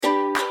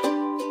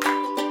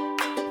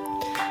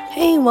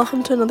Hey,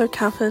 welcome to another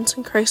Confidence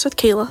in Christ with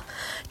Kayla.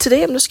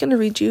 Today I'm just going to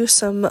read you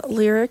some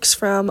lyrics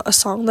from a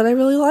song that I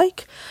really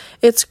like.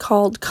 It's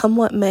called Come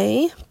What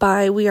May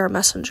by We Are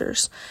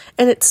Messengers.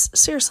 And it's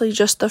seriously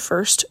just the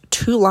first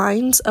 2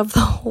 lines of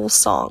the whole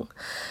song.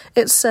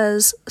 It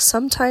says,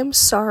 sometimes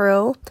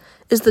sorrow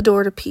is the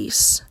door to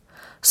peace.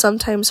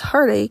 Sometimes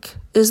heartache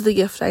is the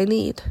gift I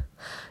need.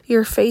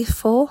 You're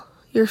faithful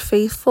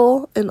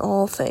in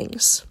all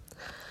things.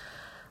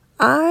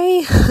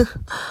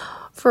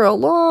 For a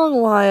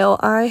long while,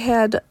 I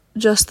had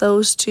just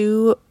those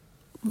 2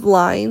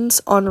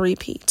 lines on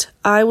repeat.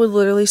 I would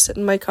literally sit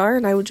in my car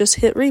and I would just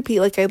hit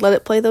repeat. Like I'd let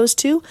it play those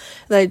 2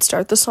 and I'd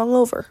start the song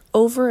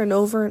over and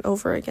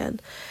over again.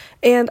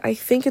 And I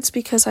think it's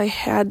because I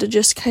had to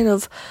just kind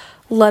of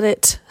let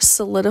it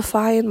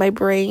solidify in my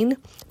brain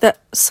that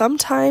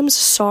sometimes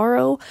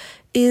sorrow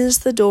is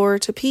the door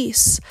to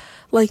peace.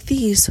 Like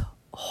these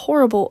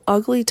horrible,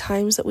 ugly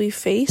times that we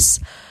face,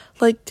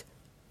 like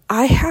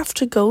I have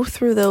to go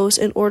through those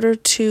in order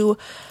to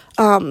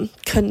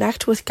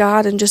connect with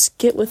God and just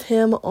get with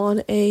Him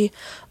on a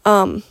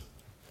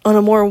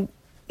more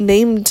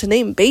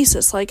name-to-name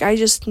basis. Like I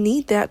just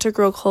need that to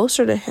grow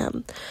closer to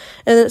Him.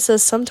 And it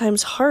says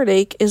sometimes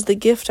heartache is the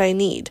gift I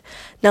need.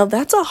 Now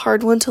that's a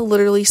hard one to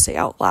literally say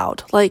out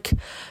loud. Like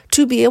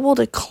to be able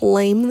to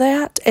claim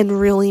that and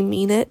really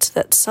mean it,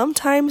 that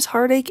sometimes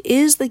heartache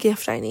is the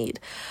gift I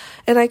need.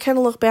 And I kind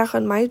of look back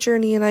on my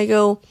journey and I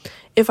go,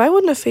 if I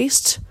wouldn't have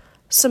faced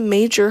some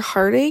major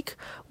heartache,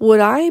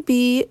 would I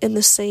be in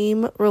the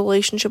same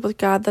relationship with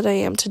God that I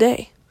am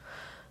today?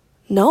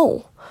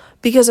 No,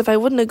 because if I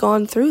wouldn't have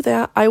gone through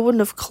that, I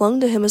wouldn't have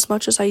clung to Him as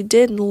much as I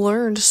did and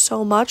learned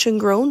so much and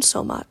grown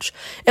so much.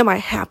 Am I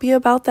happy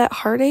about that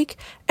heartache?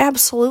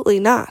 Absolutely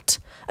not.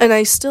 And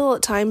I still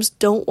at times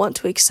don't want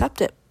to accept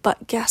it,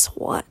 but guess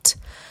what?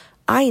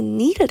 I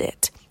needed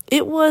it.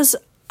 It was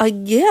a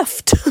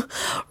gift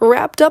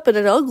wrapped up in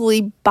an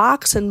ugly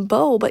box and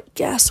bow, but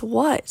guess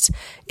what?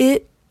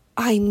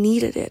 I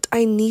needed it.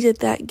 I needed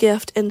that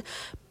gift, and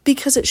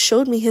because it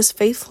showed me His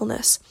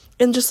faithfulness.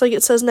 And just like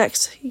it says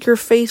next, you're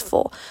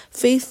faithful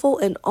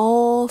in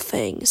all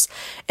things.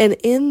 And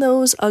in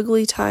those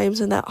ugly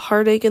times and that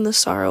heartache and the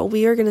sorrow,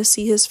 we are going to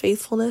see His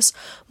faithfulness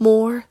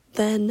more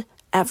than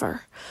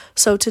ever.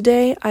 So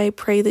today, I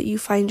pray that you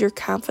find your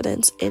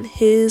confidence in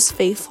His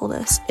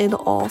faithfulness in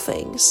all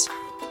things.